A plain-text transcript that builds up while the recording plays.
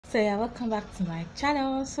So yeah, welcome back to my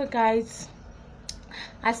channel. So guys,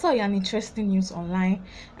 I saw an interesting news online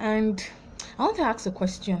and I want to ask a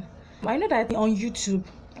question. I know that on YouTube,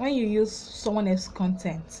 when you use someone else's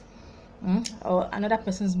content or another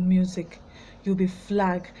person's music, you'll be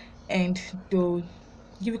flagged and they'll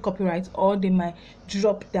give you copyright, or they might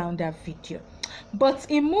drop down that video. But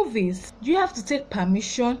in movies, you have to take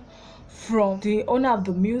permission from the owner of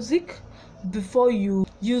the music before you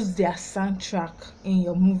use their soundtrack in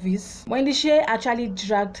your movies. Wendy Shay actually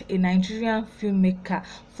dragged a Nigerian filmmaker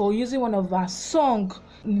for using one of her songs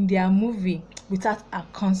in their movie without a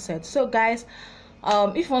consent. So guys,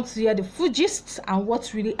 if you want to hear the full gist and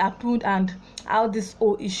what really happened and how this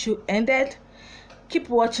whole issue ended, keep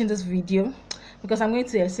watching this video because I'm going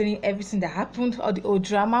to explain everything that happened, or the whole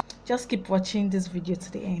drama. Just keep watching this video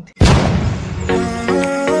to the end.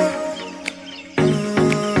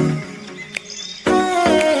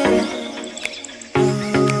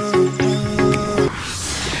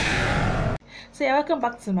 So yeah, welcome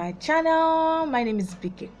back to my channel. My name is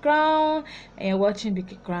BK Crown and you're watching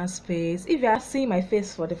BK Crown Space. If you are seeing my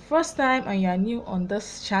face for the first time and you are new on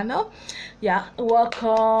this channel, yeah,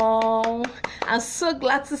 welcome. I'm so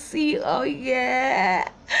glad to see you. Oh yeah,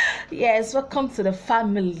 yes, welcome to the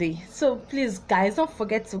family. So please guys, don't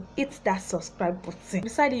forget to hit that subscribe button.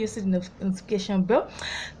 Beside you see the notification bell.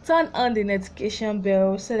 Turn on the notification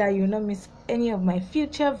bell so that you will not miss any of my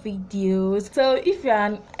future videos. So if you're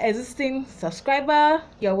an existing subscriber,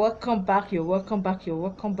 you're welcome back, you're welcome back, you're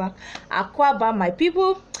welcome back. Akwaba, my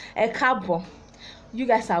people, ekabo, you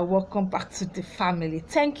guys are welcome back to the family.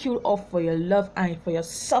 Thank you all for your love and for your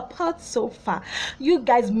support so far. You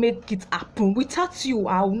guys make it happen. Without you,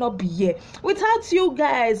 I will not be here. Without you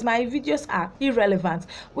guys, my videos are irrelevant.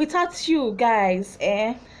 Without you guys,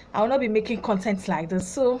 I will not be making content like this.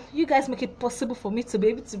 So you guys make it possible for me to be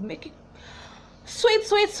able to make it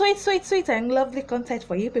sweet and lovely content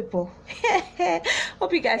for you people.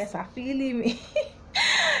 Hope you guys are feeling me.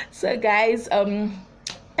 So guys,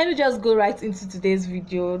 let me just go right into today's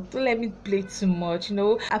video. Don't let me play too much, you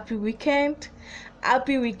know. Happy weekend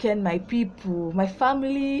my people, my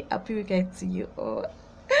family. Happy weekend to you all.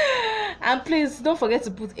 And please don't forget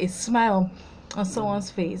to put a smile on someone's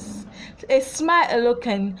face. A smile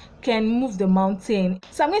alone can move the mountain.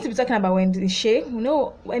 So I'm going to be talking about Wendy Shay. You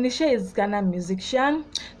know, Wendy Shay is a Ghanaian musician.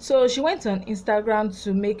 So she went on Instagram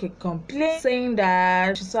to make a complaint saying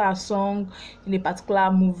that she saw a song in a particular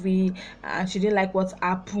movie and she didn't like what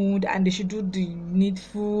happened and they should do the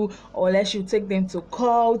needful, or else she'll take them to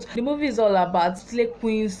court. The movie is all about slave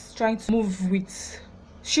queens trying to move with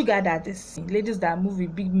sugar daddies, ladies that move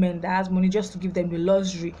with big men that has money just to give them the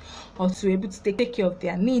luxury or to be able to take care of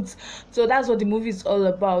their needs. So that's what the movie is all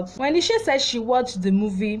about. Wendy Shay said she watched the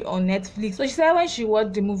movie on Netflix. So she said when she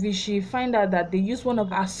watched the movie, she found out that they used one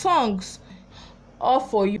of her songs, All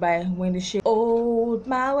For You by Wendy Shay. Hold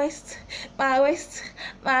my waist, my waist,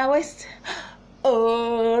 my waist.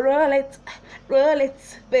 Oh, roll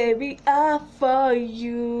it, baby, all for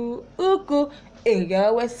you. Uku,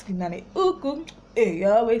 your waist, uku. Hey,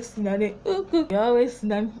 always done.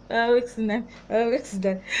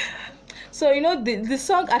 So you know the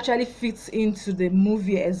song actually fits into the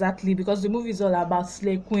movie exactly, because the movie is all about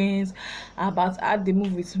slave queens, about how they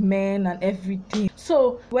move with men and everything.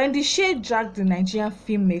 So Wendy Shay dragged the Nigerian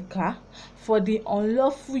filmmaker for the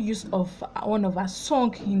unlawful use of one of her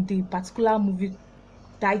songs in the particular movie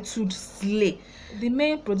titled Slay. The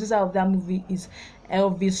main producer of that movie is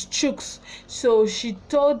Elvis Chooks. So she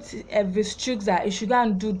told Elvis Chooks that he should go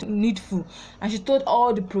and do the needful, and she told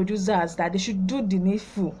all the producers that they should do the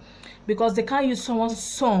needful because they can't use someone's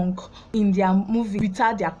song in their movie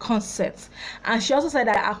without their consent. And she also said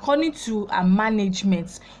that according to her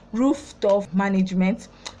management, rooftop management,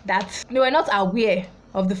 that they were not aware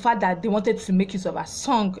of the fact that they wanted to make use of a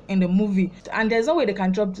song in the movie, and there's no way they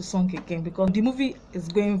can drop the song again because the movie is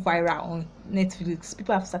going viral on Netflix.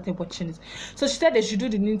 People have started watching it. So she said they should do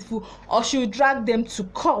the needful or she would drag them to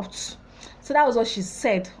court. So that was what she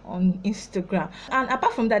said on Instagram. And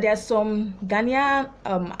apart from that, there are some Ghanaian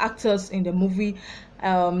actors in the movie,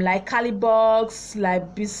 like Calibox,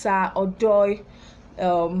 like Bisa Odoy,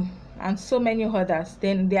 and so many others.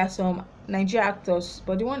 Then there are some Nigerian actors,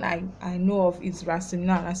 but the one I know of is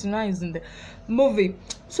Rasina. Rasina is in the movie.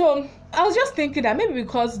 So I was just thinking that maybe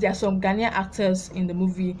because there are some Ghanaian actors in the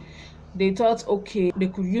movie, they thought okay they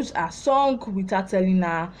could use a song without telling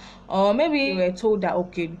her, or maybe they were told that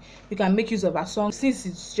okay you can make use of a song since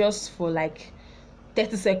it's just for like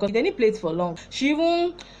 30 seconds. They didn't play it for long. She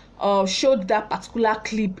even showed that particular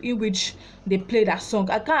clip in which they played that song.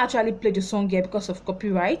 I can't actually play the song here because of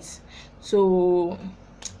copyright, so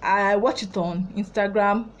I watch it on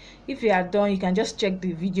Instagram. If you are done, you can just check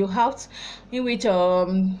the video out, in which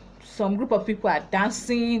some group of people are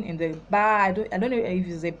dancing in the bar. I don't know if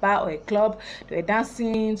it's a bar or a club. They were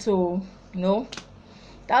dancing, so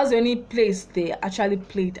that was the only place they actually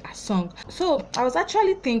played a song. So I was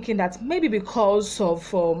actually thinking that maybe because of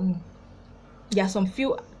there are some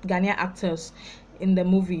few Ghanaian actors in the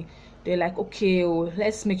movie, they're like, okay,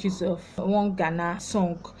 let's make use of one Ghana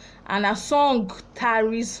song, and a song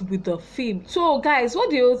tarries with the film. So guys, what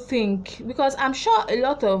do you think? Because I'm sure a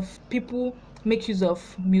lot of people make use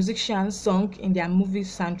of musicians' song in their movie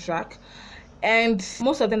soundtrack, and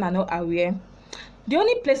most of them are not aware. The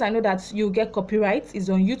only place I know that you get copyright is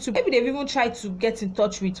on YouTube. Maybe they've even tried to get in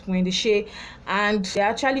touch with Wendy, Shay, and they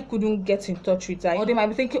actually couldn't get in touch with her. Or they might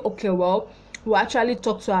be thinking, okay, well, we'll actually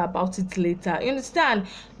talk to her about it later. You understand?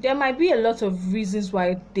 There might be a lot of reasons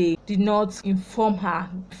why they did not inform her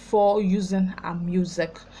before using her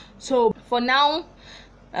music. So for now,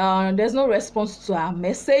 there's no response to our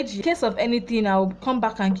message. In case of anything, I'll come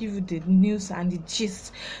back and give you the news and the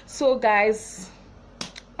gist. So guys,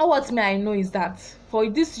 what I know is that for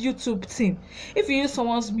this YouTube thing, if you use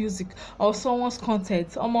someone's music or someone's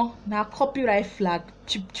content, now copyright flag,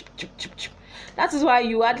 chip. That is why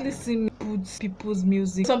you hardly see me put people's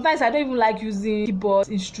music. Sometimes I don't even like using keyboard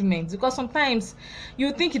instruments, because sometimes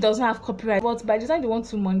you think it doesn't have copyright, but by the time they want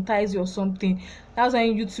to monetize you or something, that's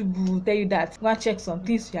when YouTube will tell you that go and check some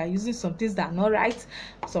things. You are using some things that are not right,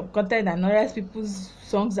 some content that are not right, people's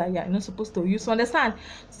songs that you are not supposed to use. Understand?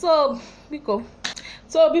 So Biko.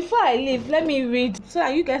 So before I leave, let me read so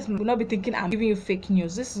that you guys will not be thinking I'm giving you fake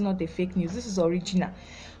news. This is not a fake news. This is original,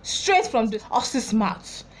 straight from the horse's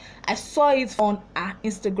mouth. I saw it on her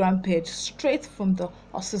Instagram page, straight from the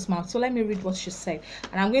horse's mouth. So let me read what she said,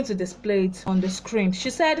 and I'm going to display it on the screen. She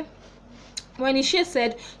said, Wendy Shay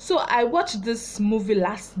said, so I watched this movie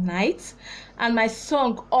last night, and my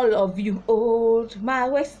song All of You, hold my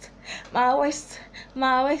waist, my waist,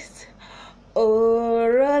 my waist, oh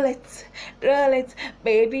roll it,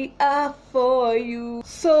 baby, up for you.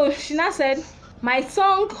 So she now said, my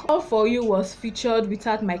song All for You was featured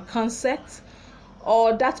without my consent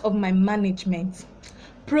or that of my management.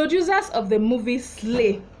 Producers of the movie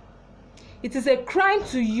slay. It is a crime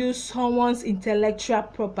to use someone's intellectual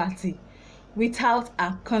property without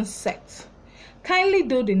a consent. Kindly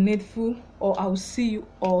do the needful, or I will see you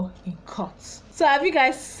all in court. So have you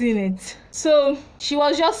guys seen it? So she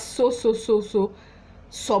was just so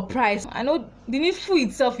surprised. I know the needful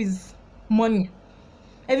itself is money.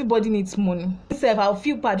 Everybody needs money. I'll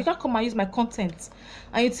feel bad. You can't come and use my content,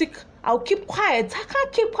 and you think I'll keep quiet. I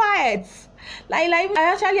can't keep quiet. Like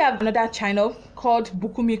I actually have another channel called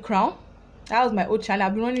Bukumi Crown. That was my old channel.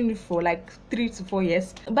 I've been running it for like 3 to 4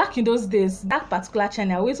 years. Back in those days, that particular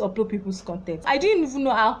channel, I always upload people's content. I didn't even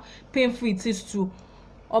know how painful it is to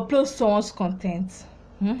upload someone's content.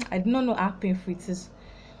 I did not know how painful it is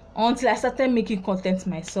until I started making content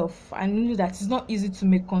myself. I knew that it's not easy to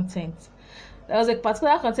make content. There was a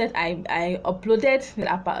particular content I uploaded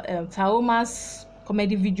about Taoma's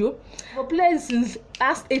comedy video. I uploaded since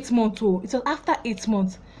last 8 months. Oh, it was after 8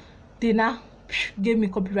 months they now gave me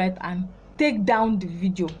copyright and take down the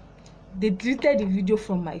video. They deleted the video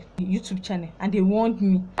from my YouTube channel, and they warned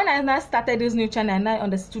me. When I now started this new channel, and I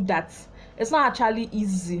understood that it's not actually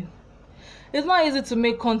easy. It's not easy to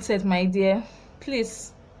make content, my dear.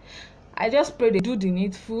 Please, I just pray they do the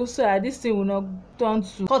needful so that this thing will not turn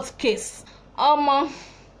to court case.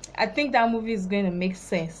 I think that movie is going to make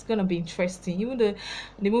sense. It's going to be interesting. Even though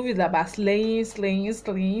the movie is about slaying. So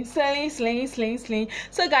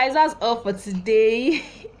guys, that's all for today.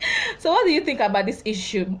 So what do you think about this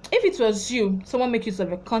issue? If it was you, someone make use of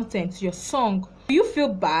your content, your song, do you feel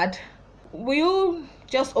bad? Will you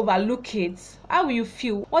just overlook it? How will you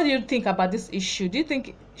feel? What do you think about this issue? Do you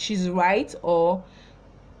think she's right, or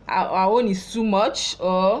our own is too much,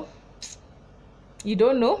 or you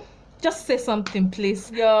don't know? Just say something, please.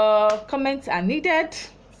 Your comments are needed.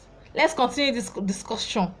 Let's continue this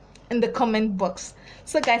discussion in the comment box.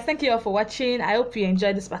 So guys, thank you all for watching. I hope you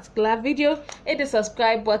enjoyed this particular video. Hit the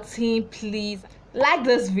subscribe button, please. Like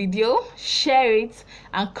this video, share it,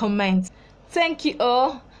 and comment. Thank you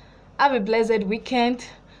all. Have a blessed weekend.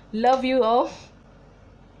 Love you all.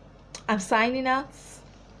 I'm signing out.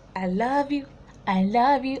 I love you. I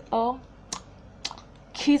love you all.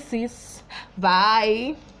 Kisses.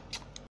 Bye.